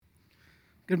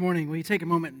Good morning. Will you take a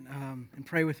moment and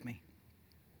pray with me?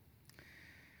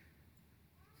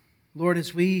 Lord,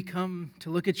 as we come to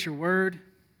look at your word,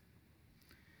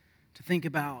 to think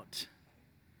about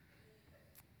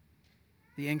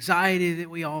the anxiety that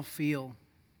we all feel,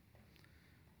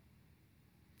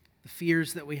 the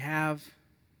fears that we have,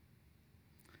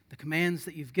 the commands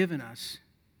that you've given us,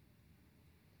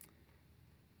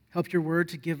 help your word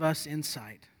to give us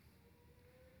insight.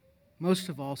 Most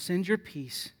of all, send your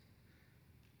peace,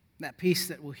 that peace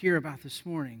that we'll hear about this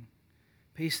morning,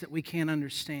 peace that we can't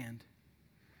understand,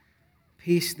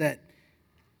 peace that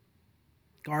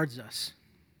guards us.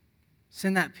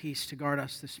 Send that peace to guard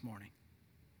us this morning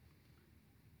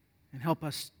and help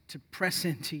us to press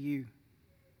into you,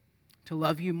 to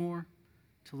love you more,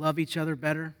 to love each other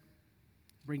better,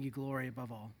 bring you glory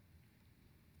above all.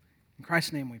 In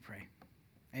Christ's name we pray.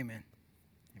 Amen.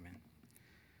 Amen.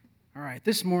 All right,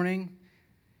 this morning,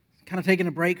 kind of taking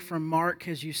a break from Mark,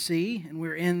 as you see, and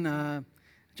we're in,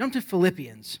 jump to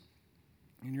Philippians.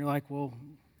 And you're like, well,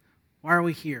 why are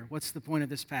we here? What's the point of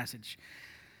this passage?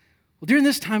 Well, during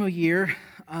this time of year,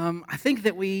 I think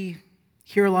that we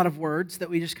hear a lot of words that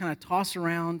we just kind of toss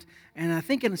around, and I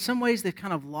think in some ways they've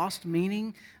kind of lost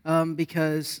meaning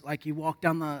because, like, you walk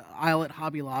down the aisle at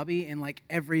Hobby Lobby and, like,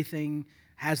 everything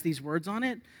has these words on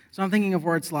it. So I'm thinking of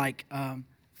words like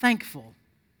thankful,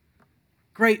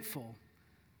 grateful,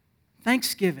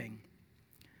 Thanksgiving,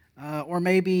 or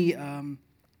maybe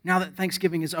now that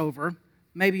Thanksgiving is over,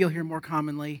 maybe you'll hear more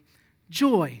commonly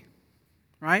joy,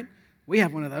 right? We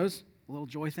have one of those, a little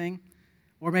joy thing.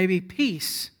 Or maybe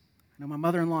peace. I know my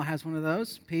mother-in-law has one of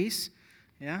those, peace,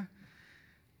 yeah.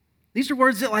 These are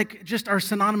words that like just are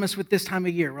synonymous with this time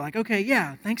of year. We're like, okay,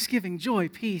 yeah, Thanksgiving, joy,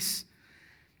 peace.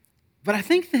 But I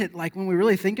think that like when we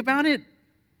really think about it,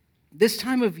 this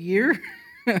time of year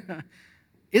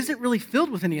isn't really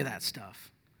filled with any of that stuff.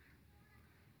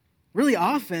 Really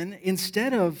often,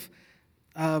 instead of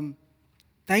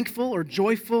thankful or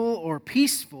joyful or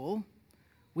peaceful,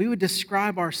 we would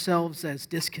describe ourselves as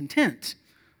discontent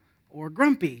or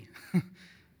grumpy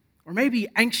or maybe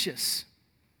anxious.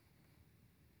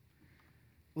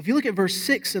 Well, if you look at verse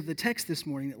 6 of the text this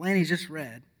morning that Lanny just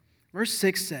read, verse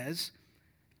 6 says,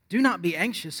 "Do not be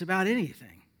anxious about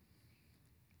anything."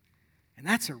 And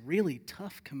that's a really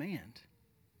tough command.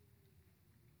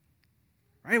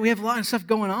 Right? We have a lot of stuff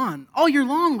going on. All year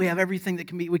long we have everything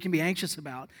that we can be anxious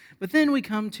about. But then we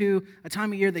come to a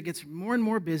time of year that gets more and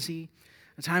more busy,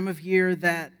 a time of year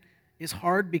that is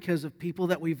hard because of people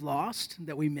that we've lost,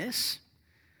 that we miss,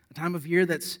 a time of year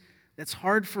that's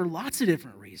hard for lots of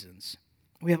different reasons.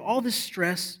 We have all this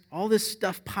stress, all this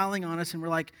stuff piling on us, and we're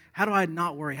like, how do I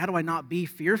not worry? How do I not be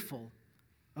fearful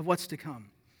of what's to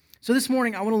come? So this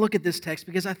morning I want to look at this text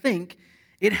because I think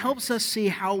it helps us see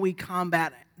how we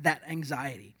combat that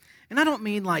anxiety. And I don't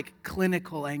mean like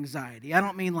clinical anxiety. I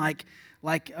don't mean like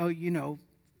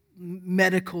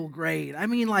medical grade. I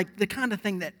mean like the kind of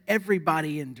thing that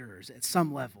everybody endures at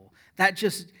some level. That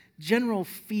just general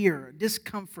fear,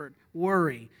 discomfort,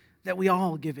 worry that we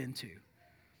all give into.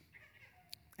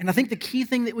 And I think the key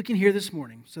thing that we can hear this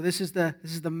morning, so this is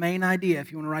the main idea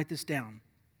if you want to write this down.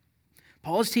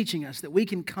 Paul is teaching us that we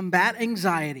can combat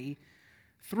anxiety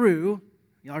through,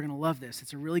 y'all are going to love this.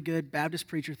 It's a really good Baptist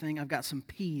preacher thing. I've got some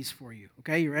P's for you.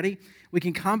 Okay, you ready? We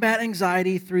can combat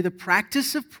anxiety through the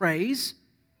practice of praise,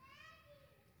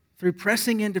 through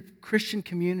pressing into Christian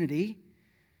community,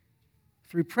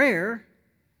 through prayer,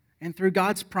 and through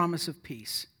God's promise of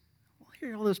peace. Well,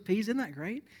 hear all those P's. Isn't that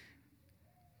great?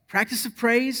 Practice of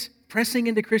praise, pressing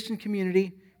into Christian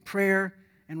community, prayer,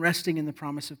 and resting in the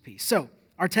promise of peace. So,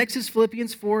 our text is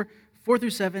Philippians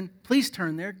 4-7. Please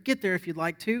turn there. Get there if you'd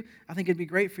like to. I think it'd be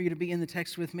great for you to be in the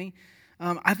text with me.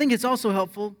 I think it's also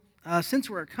helpful, since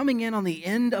we're coming in on the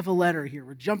end of a letter here,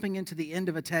 we're jumping into the end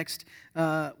of a text,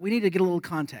 we need to get a little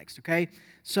context, okay?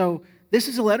 So this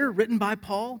is a letter written by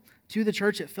Paul to the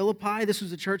church at Philippi. This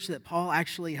was a church that Paul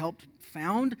actually helped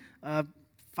found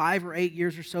 5 or 8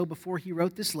 years or so before he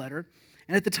wrote this letter.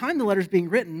 And at the time the letter's being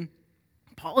written,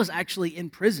 Paul is actually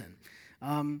in prison.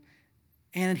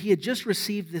 And he had just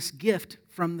received this gift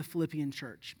from the Philippian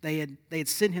church. They had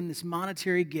sent him this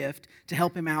monetary gift to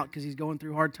help him out because he's going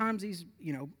through hard times. He's,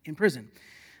 in prison.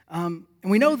 And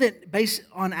we know that based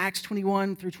on Acts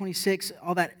 21 through 26,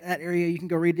 all that area, you can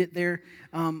go read it there,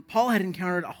 Paul had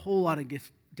encountered a whole lot of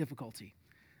difficulty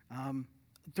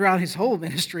throughout his whole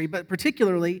ministry, but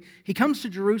particularly he comes to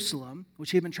Jerusalem,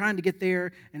 which he had been trying to get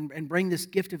there and bring this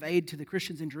gift of aid to the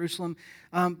Christians in Jerusalem.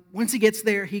 Once he gets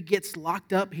there, he gets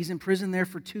locked up. He's in prison there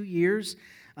for 2 years.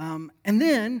 And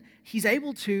then he's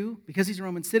able to, because he's a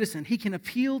Roman citizen, he can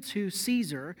appeal to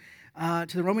Caesar,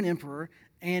 to the Roman emperor,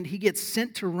 and he gets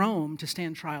sent to Rome to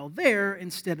stand trial there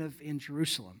instead of in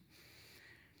Jerusalem.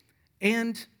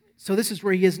 And so this is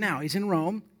where he is now. He's in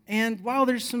Rome, and while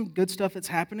there's some good stuff that's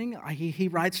happening, he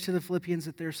writes to the Philippians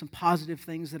that there's some positive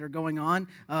things that are going on.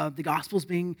 The gospel's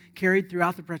being carried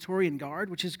throughout the Praetorian Guard,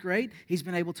 which is great. He's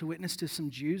been able to witness to some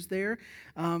Jews there.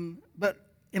 But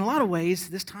in a lot of ways,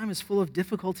 this time is full of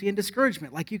difficulty and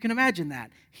discouragement. Like you can imagine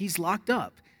that. He's locked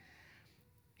up.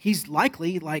 He's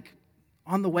likely,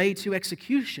 on the way to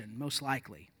execution, most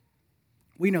likely.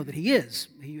 We know that he is.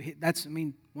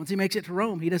 Once he makes it to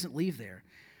Rome, he doesn't leave there.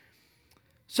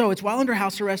 So it's while under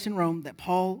house arrest in Rome that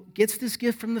Paul gets this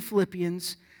gift from the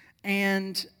Philippians,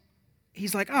 and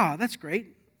he's like, that's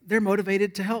great. They're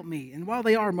motivated to help me. And while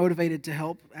they are motivated to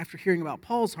help, after hearing about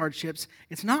Paul's hardships,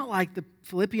 it's not like the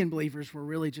Philippian believers were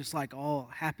really just all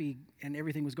happy and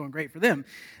everything was going great for them.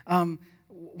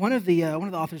 One of the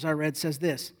authors I read says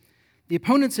this: the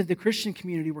opponents of the Christian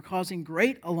community were causing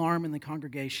great alarm in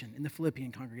the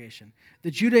Philippian congregation.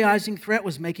 The Judaizing threat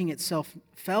was making itself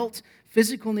felt.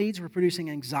 Physical needs were producing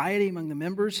anxiety among the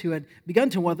members who had begun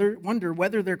to wonder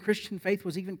whether their Christian faith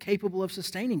was even capable of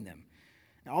sustaining them.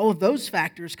 Now, all of those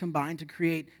factors combined to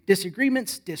create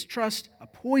disagreements, distrust, a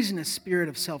poisonous spirit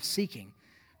of self-seeking.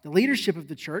 The leadership of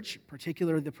the church,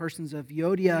 particularly the persons of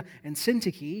Euodia and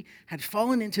Syntyche, had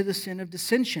fallen into the sin of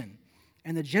dissension,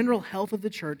 and the general health of the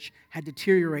church had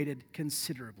deteriorated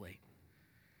considerably.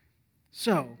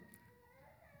 So,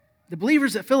 the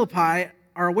believers at Philippi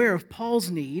are aware of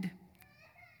Paul's need,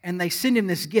 and they send him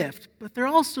this gift, but they're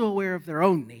also aware of their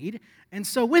own need, and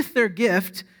so with their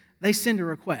gift, they send a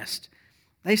request.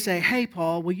 They say, hey,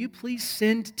 Paul, will you please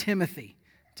send Timothy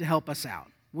to help us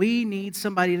out? We need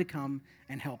somebody to come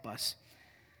and help us.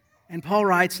 And Paul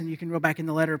writes, and you can go back in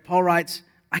the letter, Paul writes,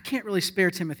 I can't really spare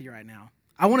Timothy right now.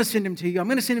 I want to send him to you. I'm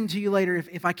going to send him to you later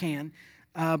if I can.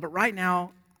 But right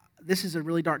now, this is a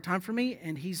really dark time for me,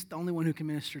 and he's the only one who can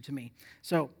minister to me.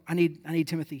 So I need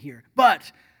Timothy here.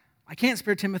 But I can't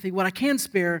spare Timothy. What I can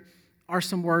spare are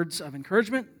some words of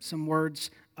encouragement, some words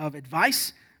of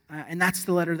advice, and that's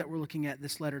the letter that we're looking at,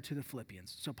 this letter to the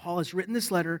Philippians. So Paul has written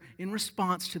this letter in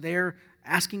response to their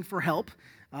asking for help,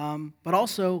 but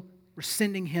also we're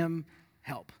sending him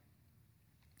help.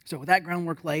 So with that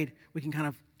groundwork laid, we can kind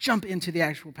of jump into the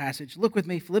actual passage. Look with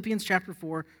me, Philippians chapter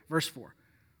 4, verse 4.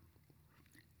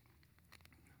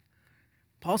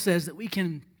 Paul says that we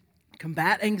can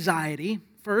combat anxiety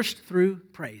first through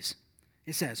praise.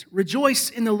 It says, rejoice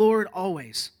in the Lord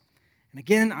always. And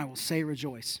again, I will say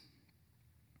rejoice.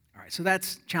 All right, so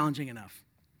that's challenging enough.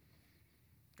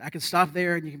 I could stop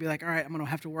there and you can be like, all right, I'm going to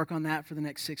have to work on that for the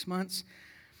next 6 months.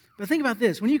 But think about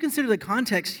this. When you consider the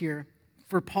context here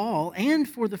for Paul and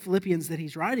for the Philippians that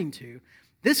he's writing to,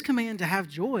 this command to have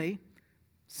joy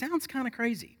sounds kind of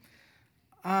crazy.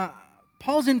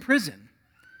 Paul's in prison.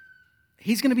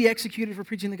 He's going to be executed for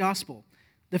preaching the gospel.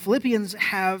 The Philippians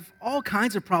have all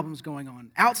kinds of problems going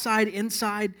on, outside,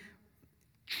 inside,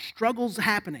 struggles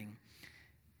happening.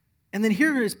 And then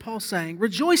here is Paul saying,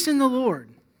 rejoice in the Lord.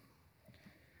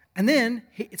 And then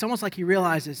it's almost like he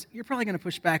realizes, you're probably going to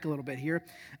push back a little bit here.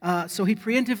 So he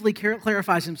preemptively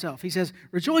clarifies himself. He says,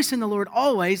 rejoice in the Lord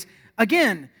always.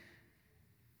 Again,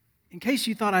 in case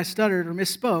you thought I stuttered or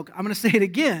misspoke, I'm going to say it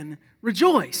again,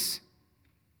 rejoice.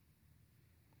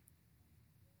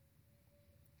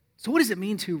 So what does it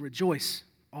mean to rejoice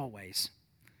always?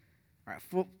 All right,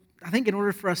 well, I think in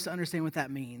order for us to understand what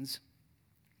that means,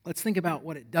 let's think about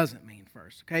what it doesn't mean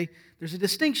first, okay? There's a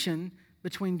distinction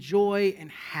between joy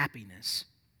and happiness.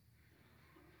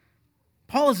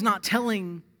 Paul is not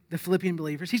telling the Philippian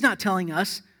believers, he's not telling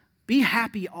us, be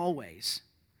happy always.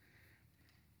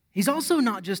 He's also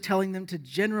not just telling them to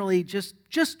generally just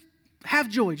have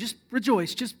joy, just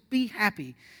rejoice, just be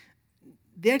happy.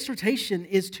 The exhortation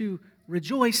is to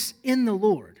rejoice in the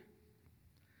Lord.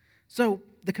 So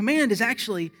the command is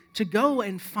actually to go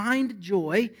and find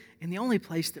joy in the only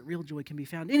place that real joy can be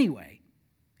found anyway,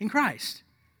 in Christ.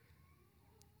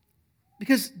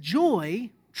 Because joy,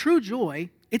 true joy,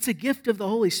 it's a gift of the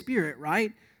Holy Spirit,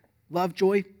 right? Love,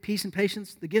 joy, peace, and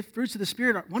patience. The fruits of the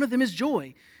Spirit, one of them is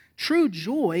joy. True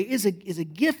joy is a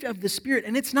gift of the Spirit,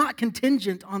 and it's not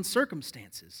contingent on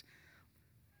circumstances.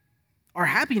 Our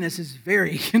happiness is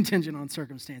very contingent on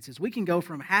circumstances. We can go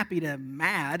from happy to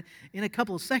mad in a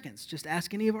couple of seconds. Just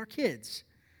ask any of our kids.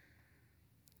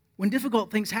 When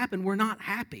difficult things happen, we're not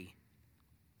happy.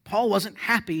 Paul wasn't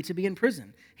happy to be in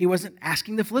prison. He wasn't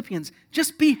asking the Philippians,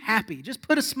 just be happy. Just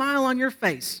put a smile on your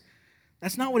face.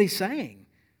 That's not what he's saying.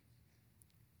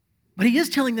 But he is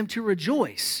telling them to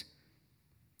rejoice.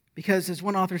 Because as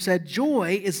one author said,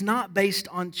 joy is not based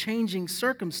on changing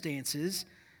circumstances,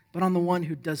 but on the one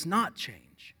who does not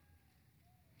change.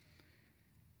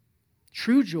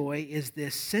 True joy is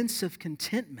this sense of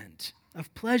contentment,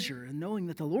 of pleasure, and knowing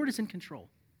that the Lord is in control,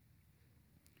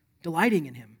 delighting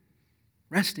in Him,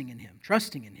 resting in Him,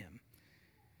 trusting in Him.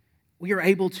 We are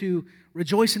able to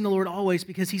rejoice in the Lord always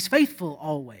because He's faithful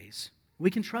always.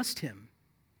 We can trust Him.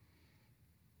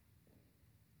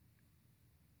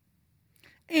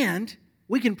 And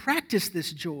we can practice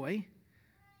this joy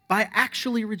by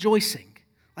actually rejoicing.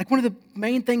 Like one of the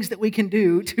main things that we can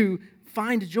do to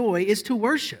find joy is to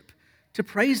worship, to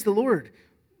praise the Lord.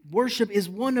 Worship is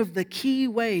one of the key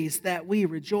ways that we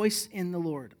rejoice in the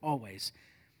Lord always.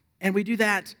 And we do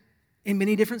that in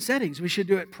many different settings. We should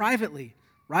do it privately,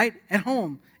 right? At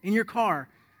home, in your car.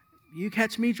 You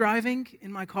catch me driving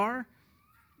in my car,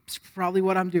 it's probably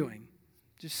what I'm doing.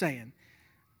 Just saying.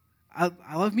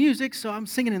 I love music, so I'm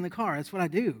singing in the car. That's what I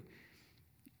do.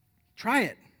 Try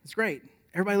it. It's great.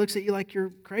 Everybody looks at you like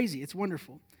you're crazy. It's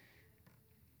wonderful.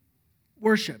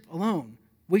 Worship alone.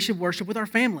 We should worship with our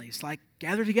families, like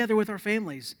gather together with our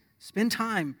families, spend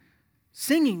time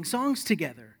singing songs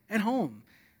together at home.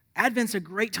 Advent's a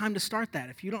great time to start that.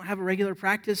 If you don't have a regular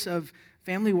practice of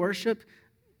family worship,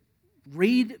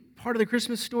 read part of the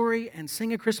Christmas story and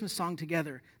sing a Christmas song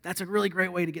together. That's a really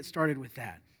great way to get started with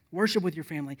that. Worship with your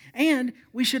family. And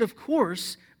we should, of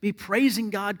course, be praising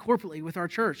God corporately with our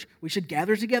church. We should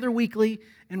gather together weekly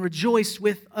and rejoice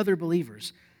with other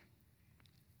believers.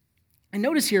 And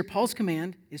notice here, Paul's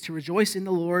command is to rejoice in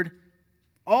the Lord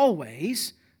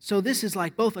always. So this is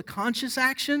like both a conscious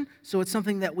action, so it's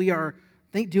something that we are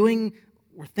doing,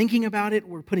 we're thinking about it,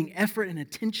 we're putting effort and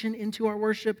attention into our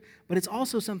worship, but it's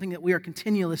also something that we are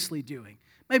continuously doing.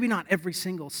 Maybe not every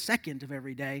single second of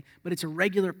every day, but it's a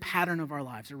regular pattern of our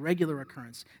lives, a regular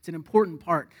occurrence. It's an important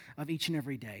part of each and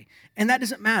every day. And that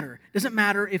doesn't matter. It doesn't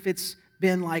matter if it's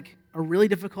been like a really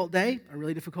difficult day, a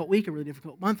really difficult week, a really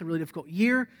difficult month, a really difficult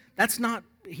year. That's not,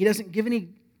 he doesn't give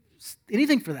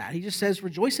anything for that. He just says,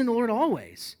 rejoice in the Lord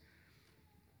always.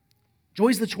 Joy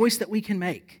is the choice that we can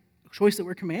make, a choice that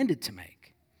we're commanded to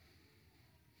make.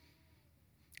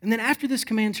 And then after this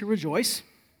command to rejoice,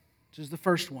 which is the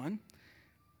first one,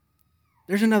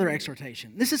 there's another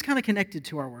exhortation. This is kind of connected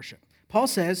to our worship. Paul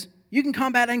says, you can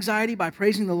combat anxiety by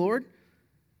praising the Lord,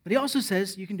 but he also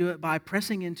says you can do it by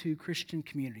pressing into Christian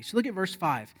community. So look at verse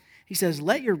 5. He says,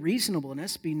 let your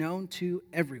reasonableness be known to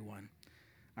everyone.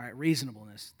 All right,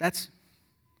 reasonableness. That's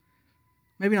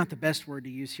maybe not the best word to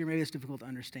use here. Maybe it's difficult to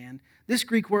understand. This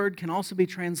Greek word can also be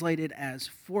translated as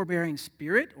forbearing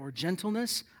spirit or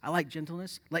gentleness. I like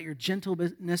gentleness. Let your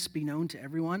gentleness be known to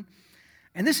everyone.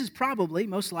 And this is probably,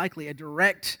 most likely, a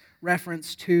direct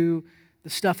reference to the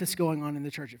stuff that's going on in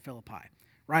the church at Philippi,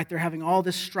 right? They're having all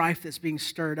this strife that's being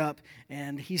stirred up,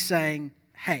 and he's saying,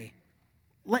 hey,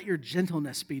 let your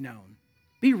gentleness be known.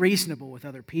 Be reasonable with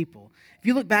other people. If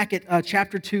you look back at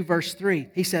chapter 2, verse 3,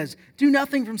 he says, do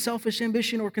nothing from selfish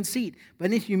ambition or conceit,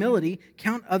 but in humility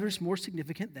count others more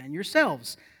significant than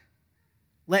yourselves.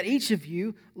 Let each of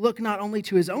you look not only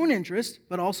to his own interest,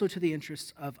 but also to the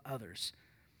interests of others.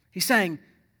 He's saying,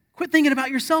 quit thinking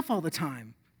about yourself all the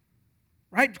time,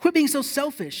 right? Quit being so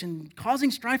selfish and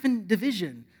causing strife and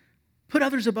division. Put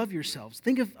others above yourselves.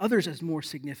 Think of others as more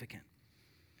significant.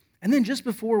 And then just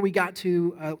before we got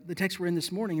to the text we're in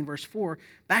this morning in verse 4,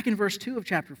 back in verse 2 of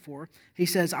chapter 4, he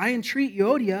says, I entreat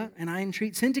Euodia and I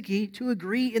entreat Syntyche to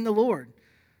agree in the Lord.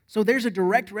 So there's a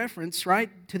direct reference, right,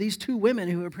 to these two women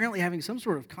who are apparently having some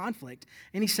sort of conflict.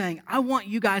 And he's saying, I want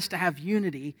you guys to have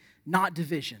unity, not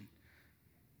division.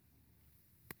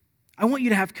 I want you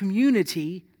to have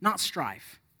community, not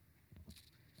strife.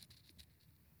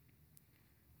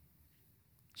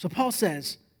 So Paul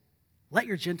says, let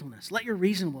your gentleness, let your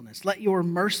reasonableness, let your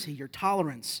mercy, your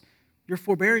tolerance, your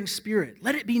forbearing spirit,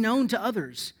 let it be known to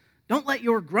others. Don't let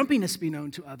your grumpiness be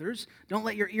known to others. Don't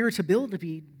let your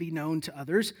irritability be known to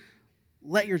others.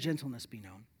 Let your gentleness be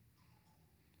known.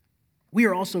 We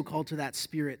are also called to that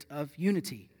spirit of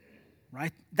unity.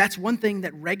 Right? That's one thing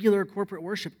that regular corporate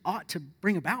worship ought to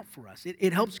bring about for us.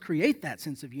 It helps create that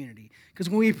sense of unity. Because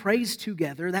when we praise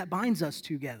together, that binds us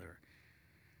together.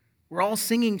 We're all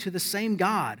singing to the same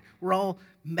God. We're all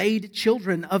made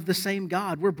children of the same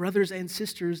God. We're brothers and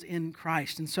sisters in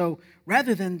Christ. And so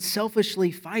rather than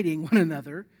selfishly fighting one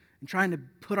another and trying to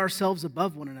put ourselves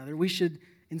above one another, we should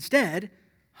instead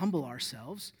humble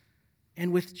ourselves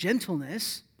and with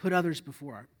gentleness put others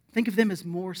before us. Think of them as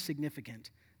more significant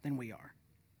than we are.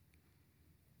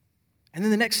 And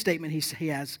then the next statement he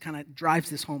has kind of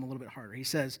drives this home a little bit harder. He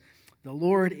says, the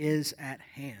Lord is at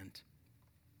hand.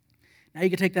 Now you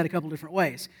can take that a couple different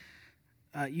ways.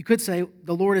 You could say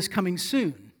the Lord is coming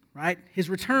soon, right?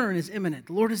 His return is imminent.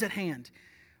 The Lord is at hand.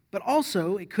 But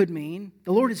also, it could mean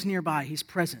the Lord is nearby. He's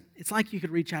present. It's like you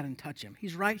could reach out and touch him.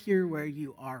 He's right here where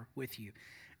you are with you.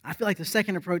 I feel like the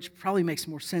second approach probably makes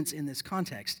more sense in this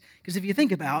context. Because if you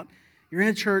think about, you're in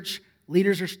a church,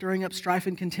 leaders are stirring up strife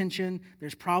and contention,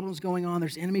 there's problems going on,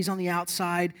 there's enemies on the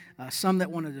outside, some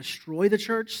that want to destroy the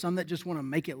church, some that just want to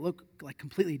make it look like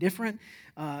completely different.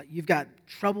 You've got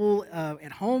trouble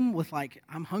at home with like,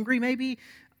 I'm hungry maybe.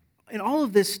 And all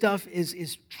of this stuff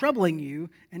is troubling you,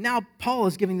 and now Paul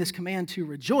is giving this command to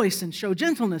rejoice and show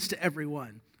gentleness to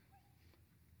everyone.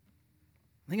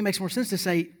 I think it makes more sense to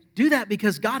say, do that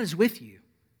because God is with you.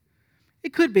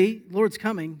 It could be, Lord's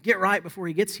coming, get right before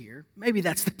he gets here. Maybe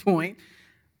that's the point.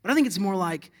 But I think it's more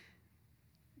like,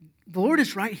 the Lord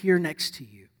is right here next to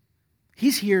you.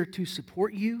 He's here to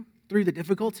support you through the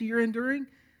difficulty you're enduring,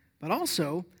 but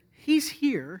also, he's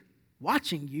here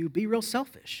watching you be real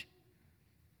selfish.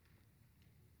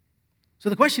 So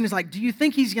the question is like, do you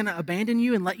think he's going to abandon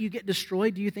you and let you get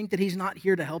destroyed? Do you think that he's not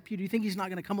here to help you? Do you think he's not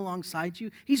going to come alongside you?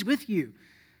 He's with you.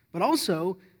 But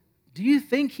also, do you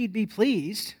think he'd be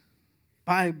pleased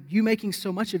by you making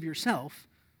so much of yourself?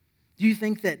 Do you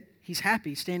think that he's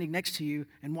happy standing next to you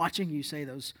and watching you say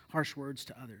those harsh words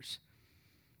to others?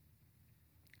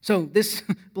 So this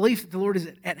belief that the Lord is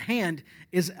at hand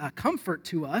is a comfort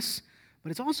to us,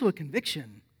 but it's also a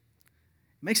conviction.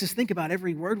 It makes us think about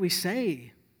every word we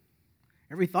say,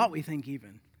 every thought we think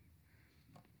even.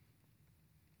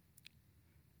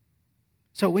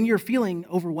 So when you're feeling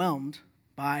overwhelmed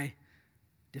by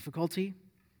difficulty,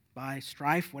 by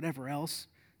strife, whatever else,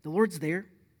 the Lord's there.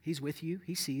 He's with you.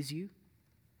 He sees you.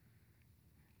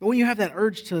 But when you have that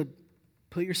urge to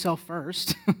put yourself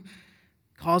first,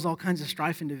 cause all kinds of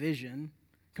strife and division,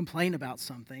 complain about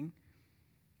something,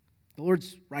 the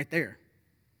Lord's right there.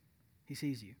 He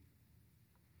sees you.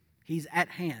 He's at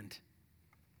hand.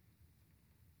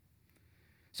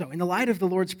 So, in the light of the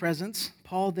Lord's presence,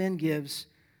 Paul then gives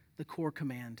the core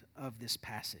command of this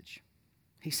passage.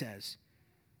 He says,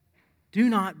 do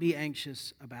not be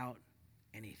anxious about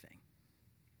anything.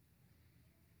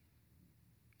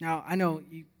 Now, I know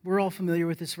we're all familiar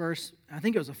with this verse. I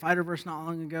think it was a fighter verse not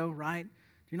long ago, right?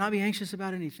 Do not be anxious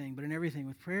about anything, but in everything,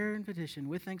 with prayer and petition,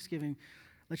 with thanksgiving,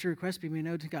 let your requests be made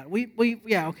known to God.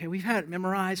 We've had it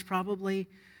memorized probably.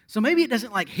 So maybe it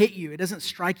doesn't like hit you. It doesn't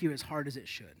strike you as hard as it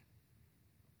should.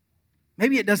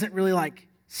 Maybe it doesn't really like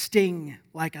sting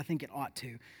like I think it ought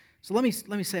to. So let me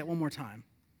say it one more time.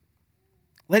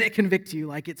 Let it convict you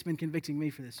like it's been convicting me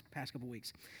for this past couple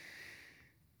weeks.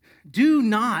 Do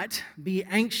not be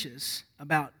anxious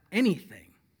about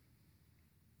anything.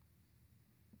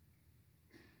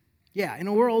 Yeah, in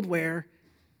a world where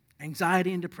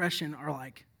anxiety and depression are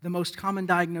like the most common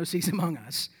diagnoses among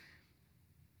us,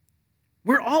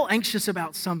 we're all anxious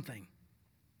about something.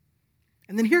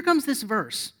 And then here comes this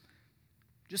verse,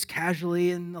 just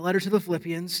casually in the letter to the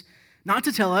Philippians, not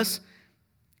to tell us,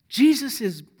 Jesus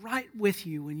is right with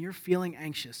you when you're feeling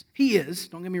anxious. He is,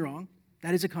 don't get me wrong,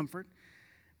 that is a comfort.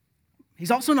 He's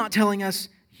also not telling us,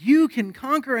 you can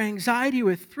conquer anxiety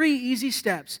with 3 easy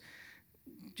steps.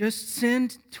 Just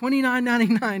send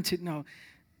 $29.99 to,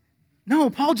 no,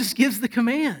 Paul just gives the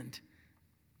command.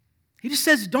 He just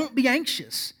says, don't be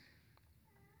anxious.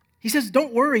 He says,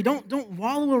 don't worry, don't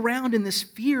wallow around in this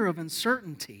fear of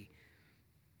uncertainty.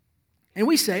 And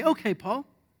we say, okay, Paul,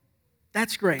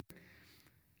 that's great.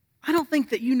 I don't think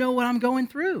that you know what I'm going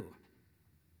through.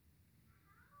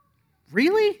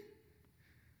 Really?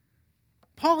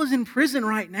 Paul is in prison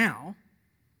right now.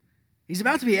 He's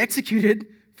about to be executed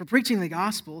for preaching the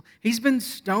gospel. He's been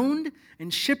stoned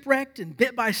and shipwrecked and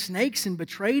bit by snakes and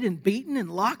betrayed and beaten and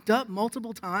locked up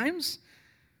multiple times.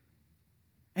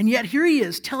 And yet here he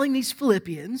is telling these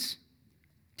Philippians,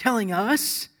 telling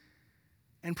us,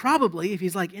 and probably, if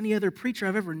he's like any other preacher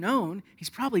I've ever known, he's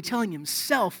probably telling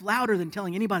himself louder than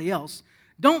telling anybody else,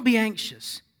 don't be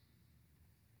anxious.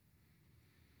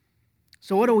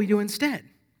 So what do we do instead?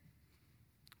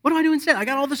 What do I do instead? I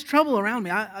got all this trouble around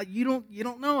me. You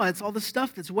don't know. It's all this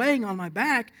stuff that's weighing on my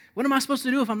back. What am I supposed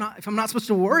to do if I'm not supposed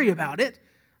to worry about it?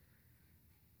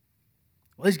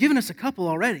 Well, he's given us a couple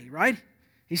already, right?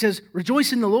 He says,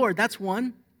 rejoice in the Lord. That's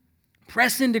one.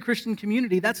 Press into Christian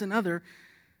community. That's another.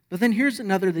 But then here's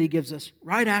another that he gives us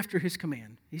right after his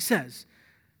command. He says,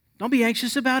 don't be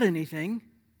anxious about anything,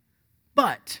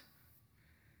 but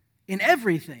in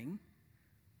everything,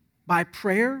 by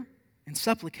prayer and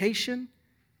supplication,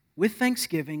 with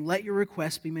thanksgiving, let your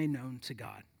requests be made known to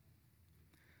God.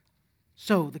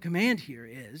 So the command here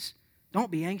is,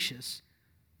 don't be anxious.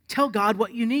 Tell God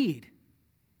what you need.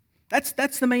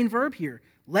 That's the main verb here.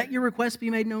 Let your requests be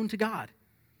made known to God.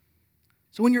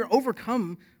 So when you're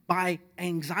overcome by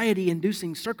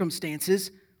anxiety-inducing circumstances,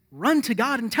 run to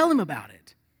God and tell him about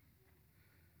it.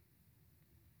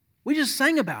 We just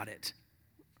sang about it.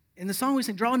 In the song we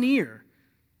sing, draw near.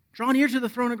 Draw near to the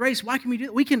throne of grace. Why can we do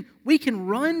that? We can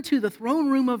run to the throne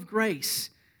room of grace.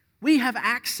 We have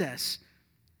access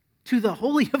to the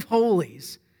Holy of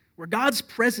Holies, where God's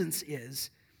presence is.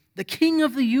 The King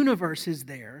of the universe is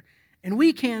there. And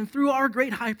we can, through our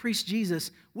great high priest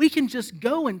Jesus, we can just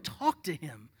go and talk to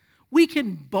him. We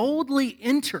can boldly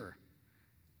enter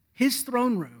his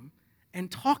throne room and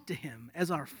talk to him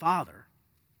as our Father.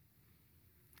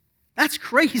 That's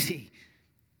crazy.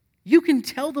 You can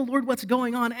tell the Lord what's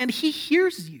going on, and he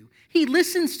hears you. He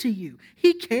listens to you.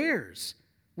 He cares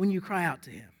when you cry out to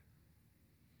him.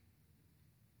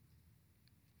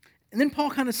 And then Paul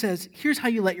kind of says, here's how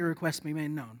you let your request be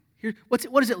made known. What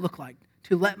does it look like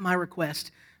to let my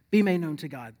request be made known to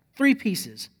God? 3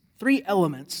 pieces, 3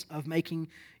 elements of making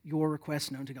your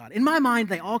request known to God. In my mind,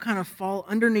 they all kind of fall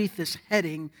underneath this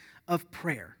heading of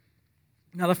prayer.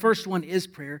 Now, the first one is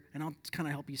prayer, and I'll kind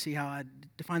of help you see how I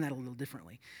define that a little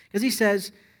differently. Because he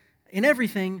says, in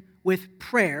everything with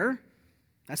prayer,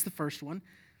 that's the first one.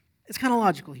 It's kind of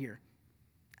logical here.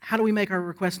 How do we make our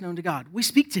request known to God? We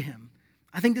speak to him.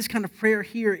 I think this kind of prayer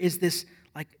here is this,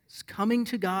 like, coming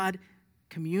to God,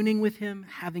 communing with him,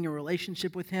 having a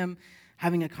relationship with him,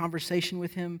 having a conversation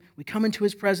with him. We come into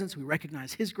his presence, we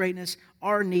recognize his greatness,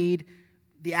 our need,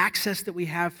 the access that we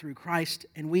have through Christ,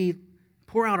 and we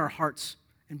pour out our hearts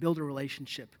and build a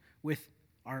relationship with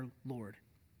our Lord.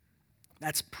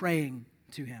 That's praying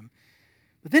to him.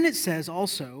 But then it says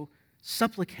also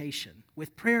supplication,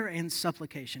 with prayer and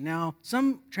supplication. Now,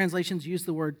 some translations use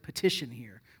the word petition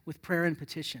here, with prayer and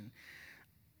petition.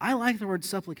 I like the word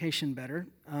supplication better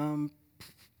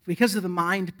because of the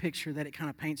mind picture that it kind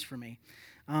of paints for me.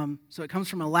 So it comes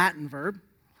from a Latin verb.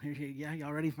 Yeah,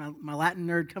 y'all ready for my Latin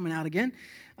nerd coming out again?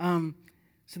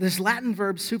 So this Latin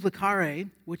verb supplicare,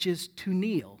 which is to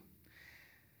kneel.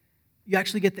 You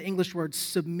actually get the English word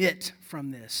submit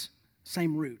from this,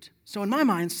 same root. So in my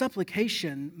mind,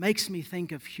 supplication makes me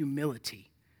think of humility,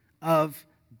 of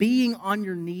being on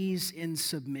your knees in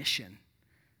submission,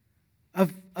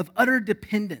 of utter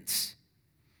dependence.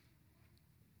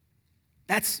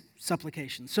 That's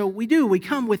supplication. So we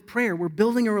come with prayer. We're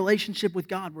building a relationship with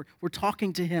God. We're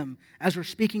talking to him as we're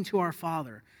speaking to our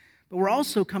Father. But we're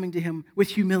also coming to him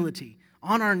with humility,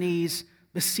 on our knees,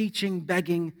 beseeching,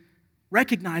 begging,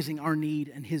 recognizing our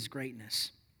need and his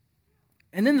greatness.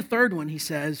 And then the third one, he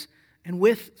says, and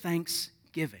with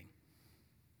thanksgiving.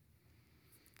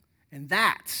 And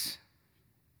that's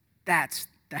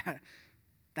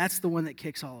the one that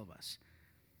kicks all of us.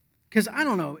 Because I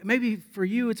don't know, maybe for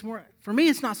you it's more, for me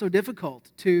it's not so difficult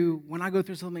to, when I go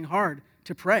through something hard,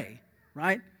 to pray,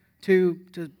 right? To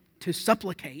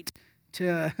supplicate,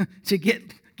 to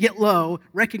get low,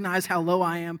 recognize how low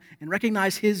I am, and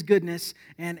recognize his goodness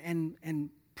and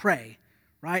pray,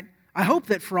 right? I hope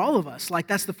that for all of us, like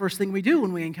that's the first thing we do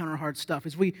when we encounter hard stuff,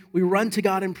 is we run to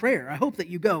God in prayer. I hope that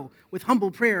you go with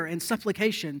humble prayer and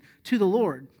supplication to the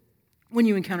Lord when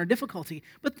you encounter difficulty.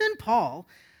 But then Paul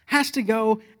has to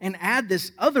go and add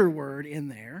this other word in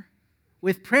there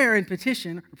with prayer and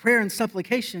petition, or prayer and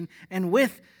supplication, and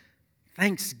with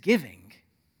thanksgiving.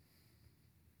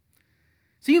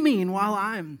 So you mean while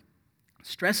I'm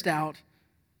stressed out,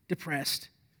 depressed,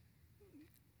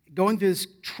 going through this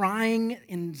trying,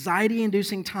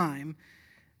 anxiety-inducing time,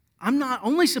 I'm not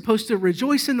only supposed to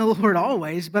rejoice in the Lord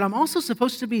always, but I'm also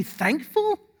supposed to be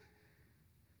thankful?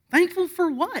 Thankful for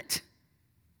what?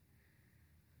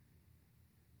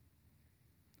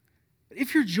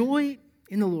 If your joy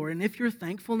in the Lord and if your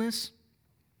thankfulness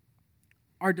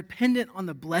are dependent on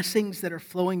the blessings that are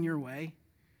flowing your way,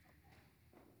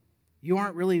 you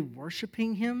aren't really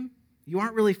worshiping him. You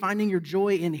aren't really finding your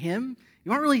joy in him.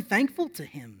 You aren't really thankful to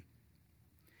him.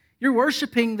 You're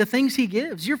worshiping the things he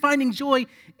gives. You're finding joy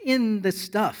in the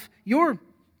stuff. You're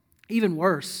even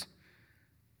worse.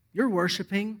 You're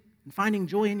worshiping and finding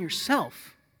joy in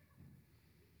yourself.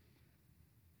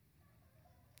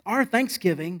 Our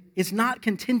thanksgiving is not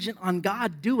contingent on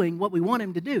God doing what we want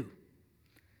him to do.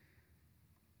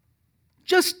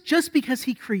 Just because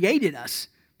he created us,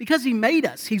 because he made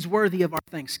us, he's worthy of our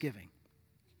thanksgiving.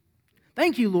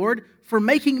 Thank you, Lord, for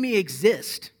making me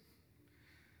exist.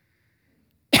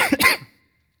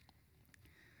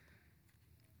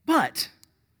 But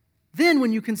then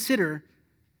when you consider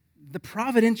the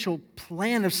providential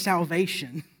plan of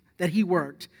salvation that he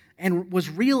worked and was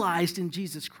realized in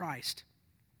Jesus Christ,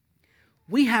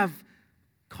 we have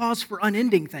cause for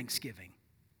unending thanksgiving.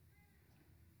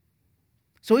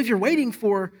 So if you're waiting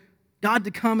for God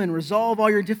to come and resolve all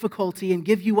your difficulty and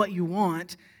give you what you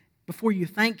want before you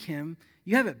thank him,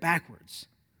 you have it backwards.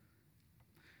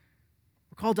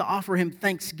 called to offer him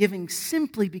thanksgiving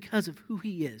simply because of who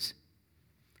he is,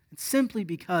 and simply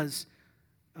because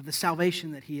of the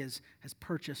salvation that he has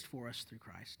purchased for us through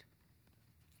Christ.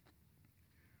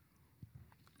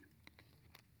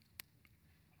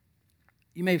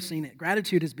 You may have seen it.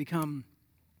 Gratitude has become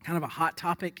kind of a hot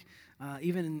topic,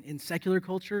 even in secular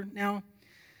culture now.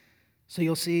 So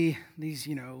you'll see these,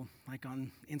 like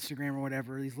on Instagram or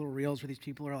whatever, these little reels where these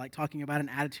people are like talking about an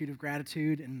attitude of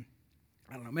gratitude. And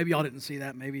I don't know, maybe y'all didn't see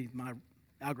that. Maybe my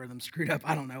algorithm screwed up.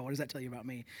 I don't know. What does that tell you about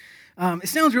me? It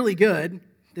sounds really good,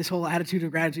 this whole attitude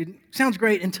of gratitude. It sounds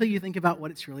great until you think about what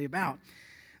it's really about.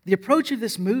 The approach of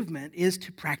this movement is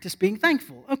to practice being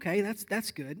thankful. Okay,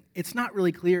 that's good. It's not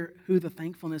really clear who the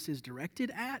thankfulness is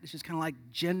directed at. It's just kind of like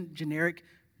generic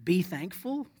be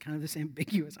thankful, kind of this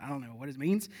ambiguous, I don't know what it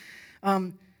means.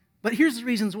 But here's the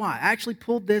reasons why. I actually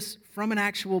pulled this from an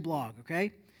actual blog,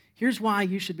 okay? Here's why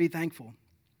you should be thankful.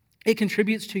 It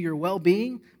contributes to your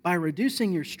well-being by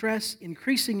reducing your stress,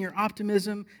 increasing your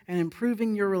optimism, and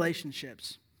improving your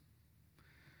relationships.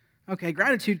 Okay,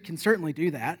 gratitude can certainly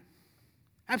do that.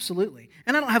 Absolutely.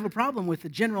 And I don't have a problem with the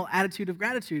general attitude of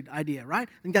gratitude idea, right?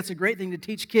 I think that's a great thing to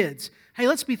teach kids. Hey,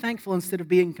 let's be thankful instead of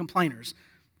being complainers.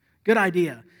 Good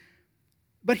idea.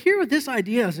 But here what this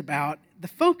idea is about, the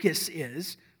focus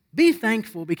is be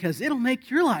thankful because it'll make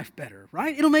your life better,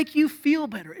 right? It'll make you feel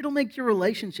better. It'll make your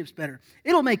relationships better.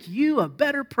 It'll make you a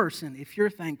better person if you're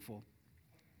thankful.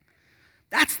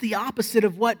 That's the opposite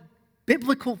of what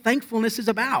biblical thankfulness is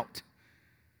about.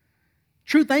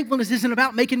 True thankfulness isn't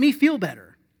about making me feel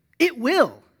better. It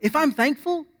will. If I'm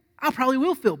thankful, I probably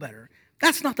will feel better.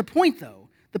 That's not the point, though.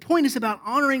 The point is about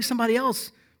honoring somebody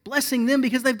else, blessing them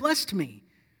because they've blessed me.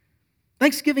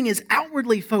 Thanksgiving is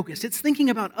outwardly focused. It's thinking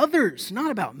about others,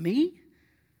 not about me.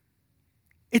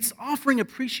 It's offering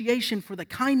appreciation for the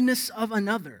kindness of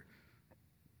another.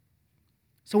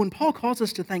 So when Paul calls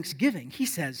us to thanksgiving, he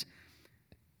says,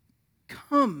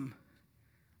 come,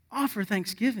 offer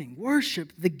thanksgiving.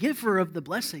 Worship the giver of the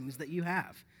blessings that you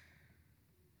have.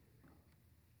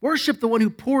 Worship the one who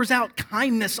pours out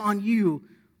kindness on you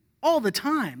all the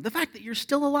time. The fact that you're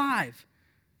still alive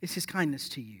is his kindness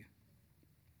to you.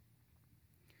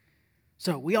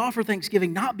 So we offer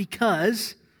thanksgiving not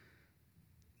because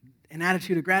an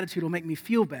attitude of gratitude will make me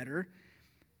feel better,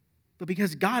 but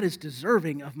because God is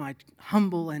deserving of my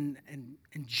humble and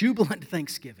jubilant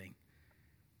thanksgiving.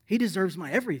 He deserves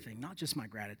my everything, not just my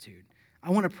gratitude.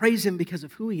 I want to praise him because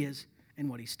of who he is and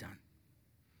what he's done.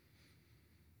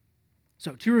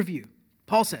 So to review,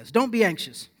 Paul says, don't be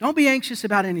anxious. Don't be anxious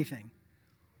about anything.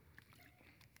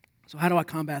 So how do I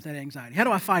combat that anxiety? How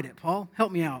do I fight it, Paul?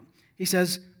 Help me out. He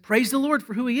says, praise the Lord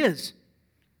for who he is.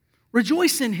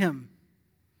 Rejoice in him.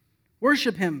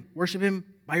 Worship him. Worship him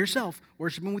by yourself.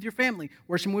 Worship him with your family.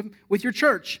 Worship him with your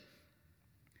church.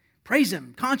 Praise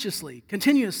him consciously,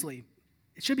 continuously.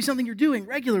 It should be something you're doing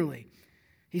regularly.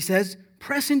 He says,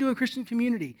 press into a Christian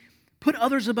community. Put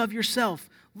others above yourself.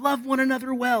 Love one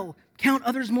another well. Count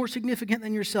others more significant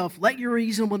than yourself. Let your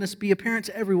reasonableness be apparent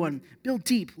to everyone. Build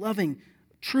deep, loving,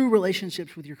 true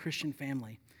relationships with your Christian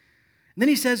family. And then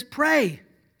he says, pray.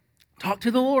 Talk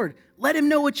to the Lord. Let him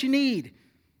know what you need.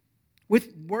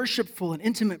 With worshipful and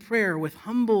intimate prayer, with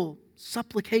humble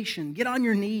supplication, get on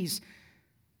your knees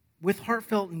with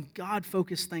heartfelt and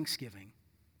God-focused thanksgiving.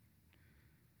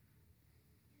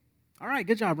 All right,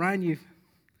 good job, Ryan. You've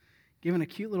given a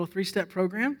cute little 3-step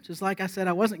program, just like I said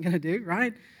I wasn't going to do,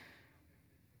 right?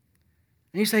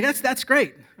 And you say, that's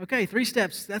great. Okay, 3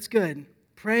 steps, that's good.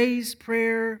 Praise,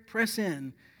 prayer, press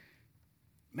in.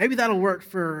 Maybe that'll work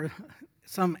for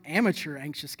some amateur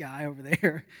anxious guy over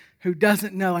there who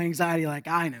doesn't know anxiety like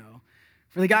I know.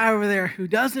 For the guy over there who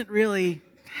doesn't really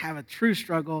have a true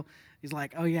struggle, he's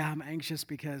like, oh yeah, I'm anxious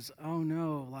because, oh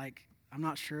no, like I'm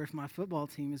not sure if my football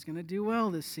team is going to do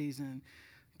well this season.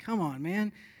 Come on,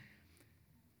 man.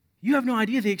 You have no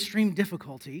idea the extreme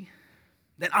difficulty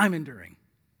that I'm enduring.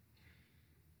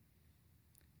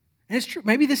 And it's true.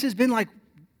 Maybe this has been like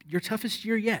your toughest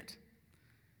year yet.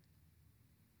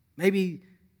 Maybe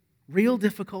real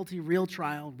difficulty, real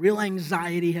trial, real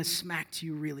anxiety has smacked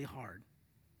you really hard.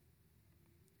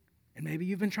 And maybe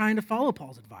you've been trying to follow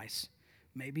Paul's advice.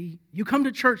 Maybe you come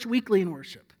to church weekly in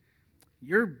worship.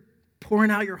 You're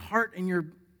pouring out your heart and your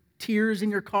tears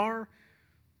in your car.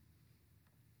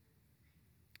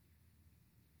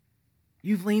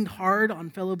 You've leaned hard on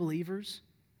fellow believers.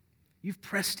 You've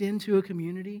pressed into a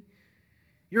community.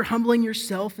 You're humbling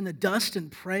yourself in the dust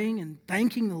and praying and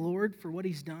thanking the Lord for what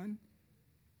he's done.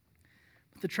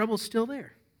 But the trouble's still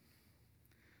there.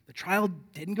 The trial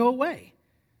didn't go away.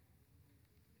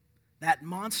 That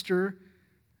monster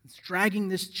that's dragging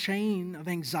this chain of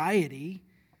anxiety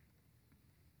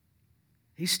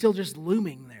He's still just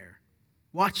looming there,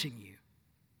 watching you.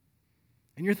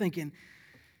 And you're thinking,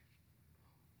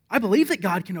 I believe that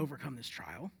God can overcome this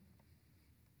trial.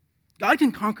 God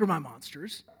can conquer my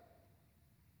monsters.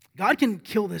 God can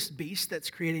kill this beast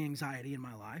that's creating anxiety in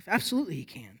my life. Absolutely he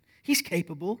can. He's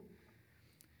capable.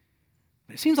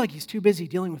 But it seems like he's too busy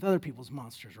dealing with other people's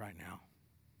monsters right now.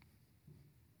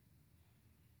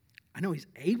 I know he's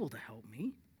able to help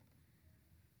me.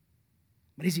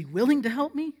 But is he willing to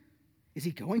help me? Is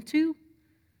he going to?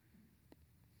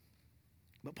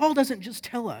 But Paul doesn't just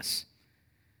tell us,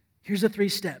 here's the 3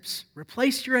 steps.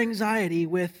 Replace your anxiety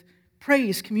with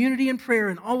praise, community, and prayer,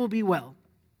 and all will be well.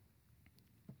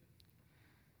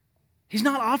 He's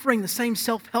not offering the same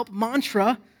self-help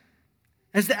mantra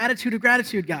as the attitude of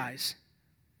gratitude guys.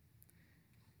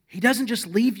 He doesn't just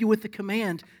leave you with the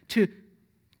command to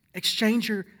exchange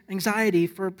your anxiety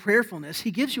for prayerfulness.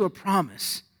 He gives you a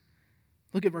promise.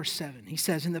 Look at verse 7. He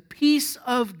says, "And the peace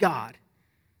of God,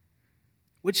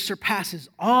 which surpasses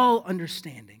all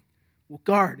understanding, will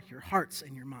guard your hearts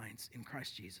and your minds in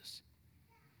Christ Jesus."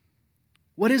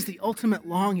 What is the ultimate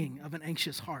longing of an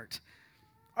anxious heart?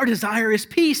 Our desire is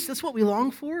peace. That's what we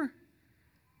long for.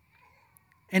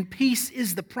 And peace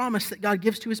is the promise that God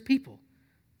gives to his people.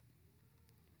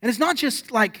 And it's not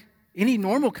just like any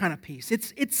normal kind of peace.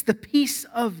 It's the peace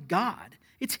of God.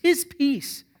 It's his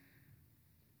peace.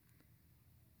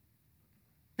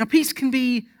 Now, peace can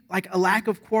be like a lack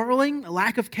of quarreling, a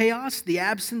lack of chaos, the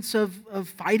absence of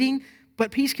fighting,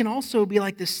 but peace can also be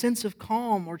like this sense of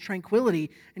calm or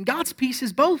tranquility, and God's peace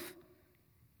is both.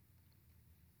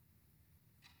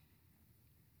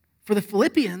 For the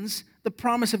Philippians, the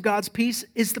promise of God's peace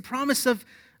is the promise of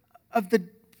the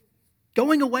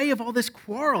going away of all this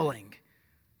quarreling,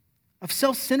 of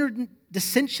self-centered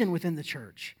dissension within the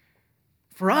church.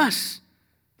 For us,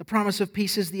 the promise of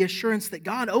peace is the assurance that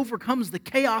God overcomes the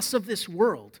chaos of this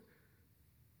world.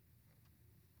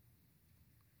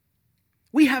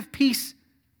 We have peace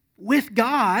with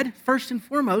God, first and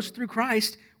foremost, through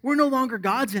Christ. We're no longer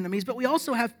God's enemies, but we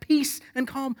also have peace and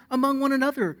calm among one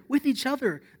another, with each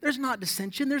other. There's not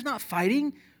dissension, there's not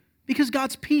fighting, because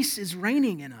God's peace is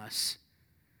reigning in us.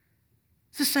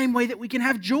 It's the same way that we can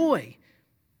have joy.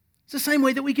 It's the same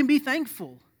way that we can be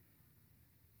thankful.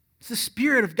 It's the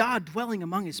Spirit of God dwelling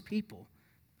among his people.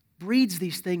 Breeds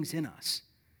these things in us.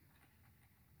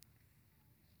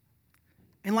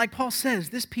 And like Paul says,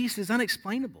 this peace is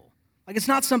unexplainable. Like it's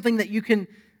not something that you can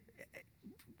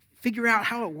figure out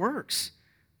how it works.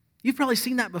 You've probably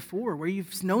seen that before, where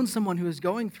you've known someone who is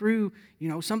going through,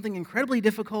 something incredibly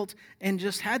difficult and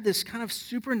just had this kind of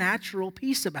supernatural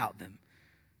peace about them.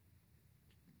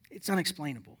 It's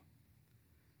unexplainable.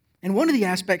 And one of the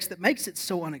aspects that makes it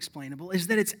so unexplainable is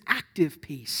that it's active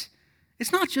peace.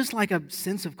 It's not just like a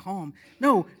sense of calm.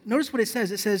 No, notice what it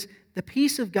says. It says, "The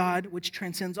peace of God, which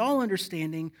transcends all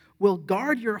understanding, will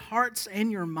guard your hearts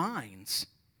and your minds."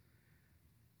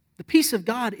 The peace of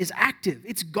God is active.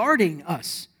 It's guarding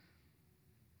us.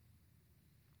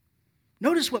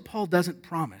 Notice what Paul doesn't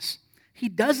promise. He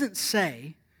doesn't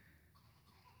say,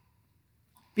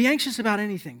 be anxious about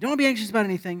anything. Don't be anxious about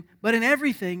anything, but in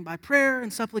everything, by prayer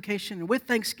and supplication and with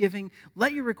thanksgiving,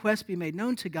 let your requests be made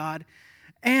known to God,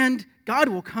 and God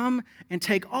will come and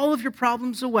take all of your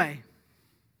problems away.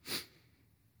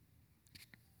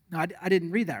 No, I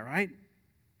didn't read that, right?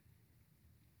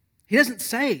 He doesn't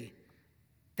say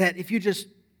that if you just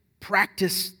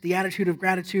practice the attitude of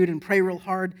gratitude and pray real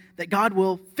hard, that God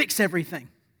will fix everything.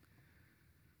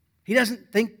 He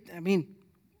doesn't think,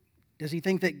 does he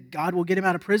think that God will get him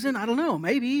out of prison? I don't know,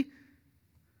 maybe.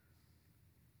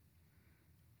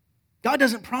 God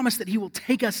doesn't promise that he will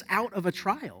take us out of a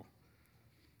trial.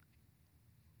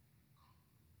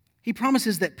 He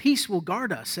promises that peace will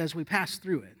guard us as we pass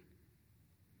through it.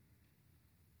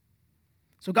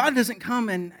 So God doesn't come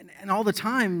and all the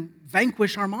time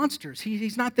vanquish our monsters.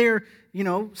 He's not there,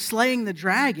 slaying the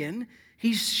dragon.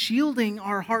 He's shielding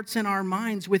our hearts and our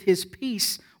minds with his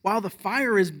peace while the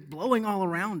fire is blowing all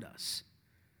around us.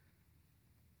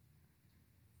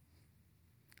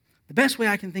 The best way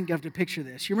I can think of to picture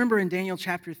this, you remember in Daniel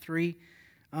chapter 3,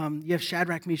 you have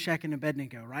Shadrach, Meshach, and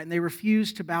Abednego, right? And they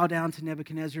refuse to bow down to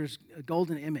Nebuchadnezzar's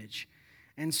golden image.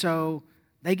 And so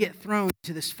they get thrown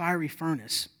to this fiery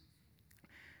furnace.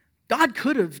 God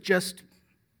could have just,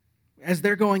 as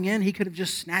they're going in, he could have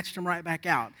just snatched them right back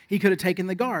out. He could have taken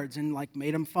the guards and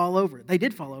made them fall over. They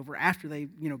did fall over after they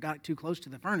got too close to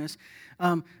the furnace.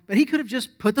 But he could have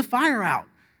just put the fire out.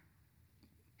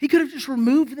 He could have just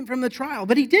removed them from the trial,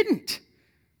 but he didn't.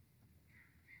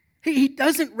 He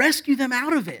doesn't rescue them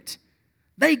out of it.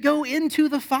 They go into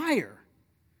the fire.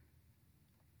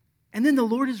 And then the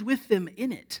Lord is with them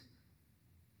in it.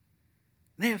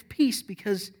 And they have peace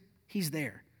because he's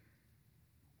there.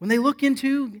 When they look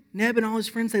into, Neb and all his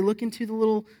friends, they look into the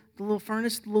little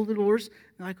furnace, the little doors,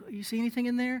 and like, you see anything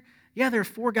in there? Yeah, there are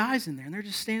 4 guys in there, and they're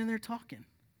just standing there talking.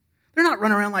 They're not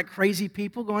running around like crazy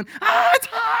people going, it's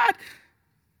hot!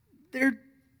 They're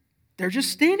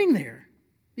just standing there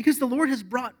because the Lord has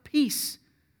brought peace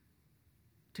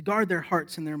to guard their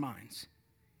hearts and their minds.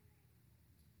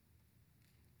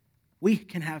 We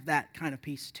can have that kind of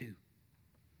peace too.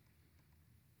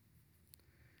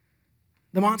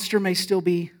 The monster may still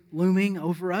be looming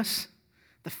over us.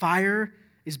 The fire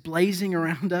is blazing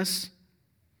around us.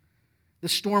 The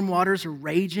storm waters are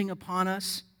raging upon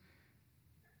us.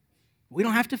 We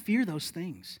don't have to fear those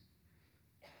things.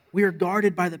 We are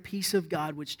guarded by the peace of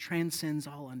God which transcends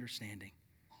all understanding.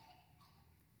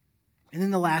 And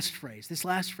then the last phrase. This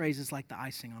last phrase is like the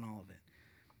icing on all of it.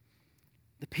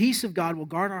 The peace of God will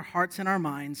guard our hearts and our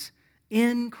minds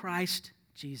in Christ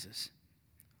Jesus.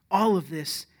 All of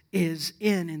this is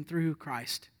in and through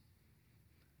Christ.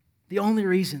 The only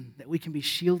reason that we can be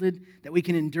shielded, that we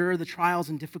can endure the trials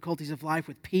and difficulties of life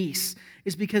with peace,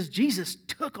 is because Jesus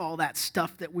took all that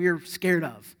stuff that we're scared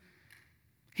of.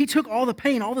 He took all the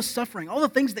pain, all the suffering, all the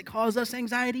things that cause us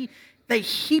anxiety, they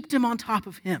heaped him on top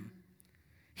of him.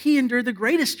 He endured the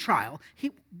greatest trial.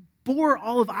 He bore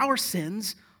all of our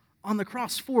sins on the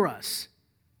cross for us.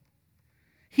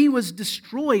 He was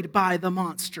destroyed by the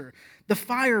monster. The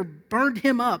fire burned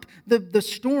him up. The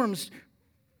storms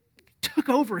took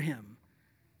over him.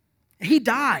 He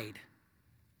died.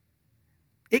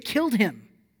 It killed him.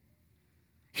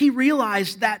 He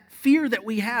realized that fear that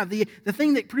we have, the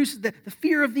thing that produces the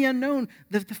fear of the unknown,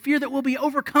 the fear that we'll be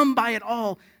overcome by it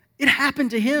all, it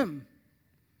happened to him.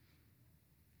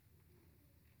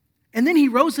 And then he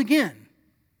rose again.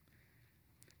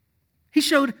 He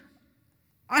showed,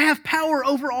 I have power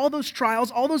over all those trials,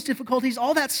 all those difficulties,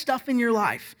 all that stuff in your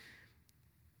life.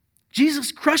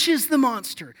 Jesus crushes the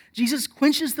monster. Jesus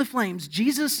quenches the flames.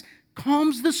 Jesus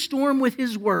calms the storm with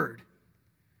his word.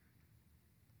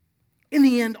 In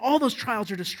the end, all those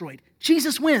trials are destroyed.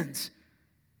 Jesus wins.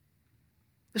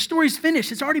 The story's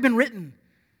finished. It's already been written.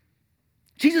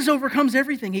 Jesus overcomes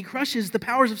everything. He crushes the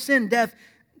powers of sin, death,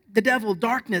 the devil,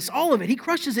 darkness, all of it. He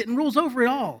crushes it and rules over it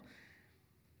all.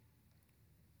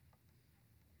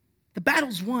 The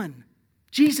battle's won.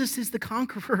 Jesus is the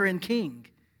conqueror and king.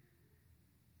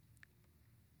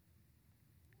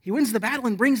 He wins the battle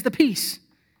and brings the peace.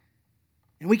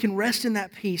 And we can rest in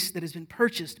that peace that has been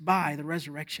purchased by the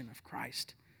resurrection of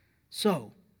Christ.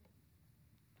 So,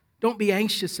 don't be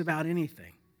anxious about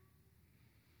anything.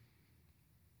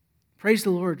 Praise the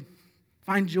Lord.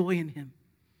 Find joy in him.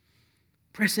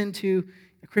 Press into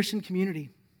a Christian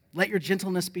community. Let your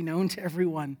gentleness be known to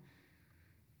everyone.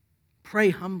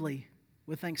 Pray humbly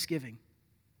with thanksgiving.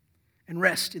 And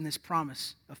rest in this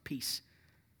promise of peace.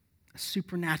 A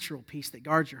supernatural peace that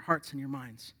guards your hearts and your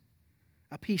minds.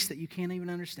 A peace that you can't even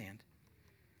understand.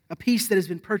 A peace that has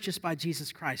been purchased by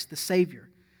Jesus Christ, the Savior,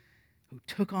 who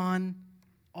took on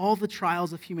all the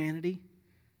trials of humanity,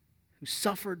 who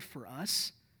suffered for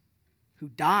us, who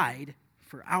died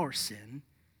for our sin,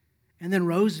 and then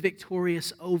rose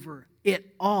victorious over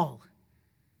it all.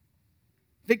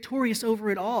 Victorious over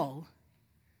it all,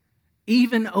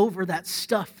 even over that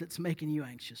stuff that's making you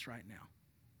anxious right now.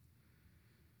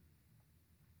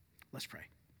 Let's pray.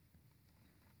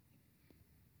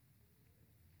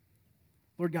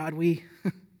 Lord God, we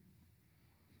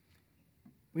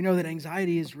know that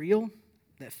anxiety is real,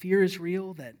 that fear is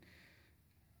real, that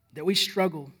we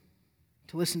struggle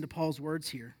to listen to Paul's words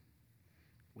here.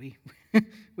 We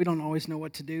don't always know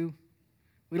what to do.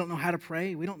 We don't know how to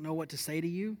pray. We don't know what to say to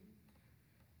you.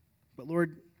 But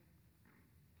Lord,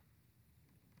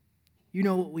 you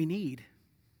know what we need.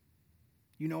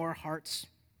 You know our hearts.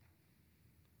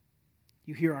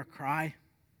 You hear our cry.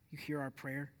 You hear our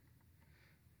prayer.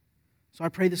 So I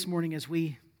pray this morning as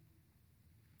we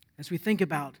think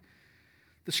about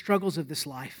the struggles of this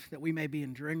life that we may be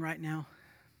enduring right now,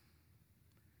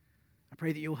 I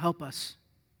pray that you'll help us.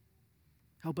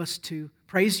 Help us to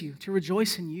praise you, to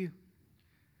rejoice in you,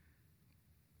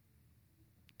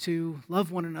 to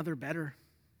love one another better,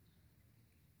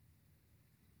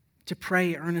 to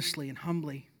pray earnestly and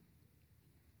humbly,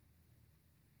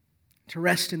 to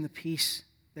rest in the peace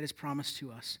that is promised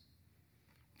to us.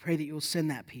 Pray that you will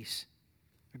send that peace,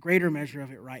 a greater measure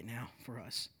of it right now for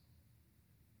us.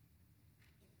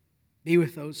 Be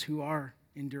with those who are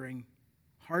enduring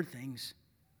hard things.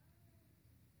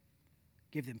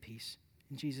 Give them peace.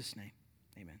 In Jesus' name,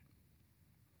 amen.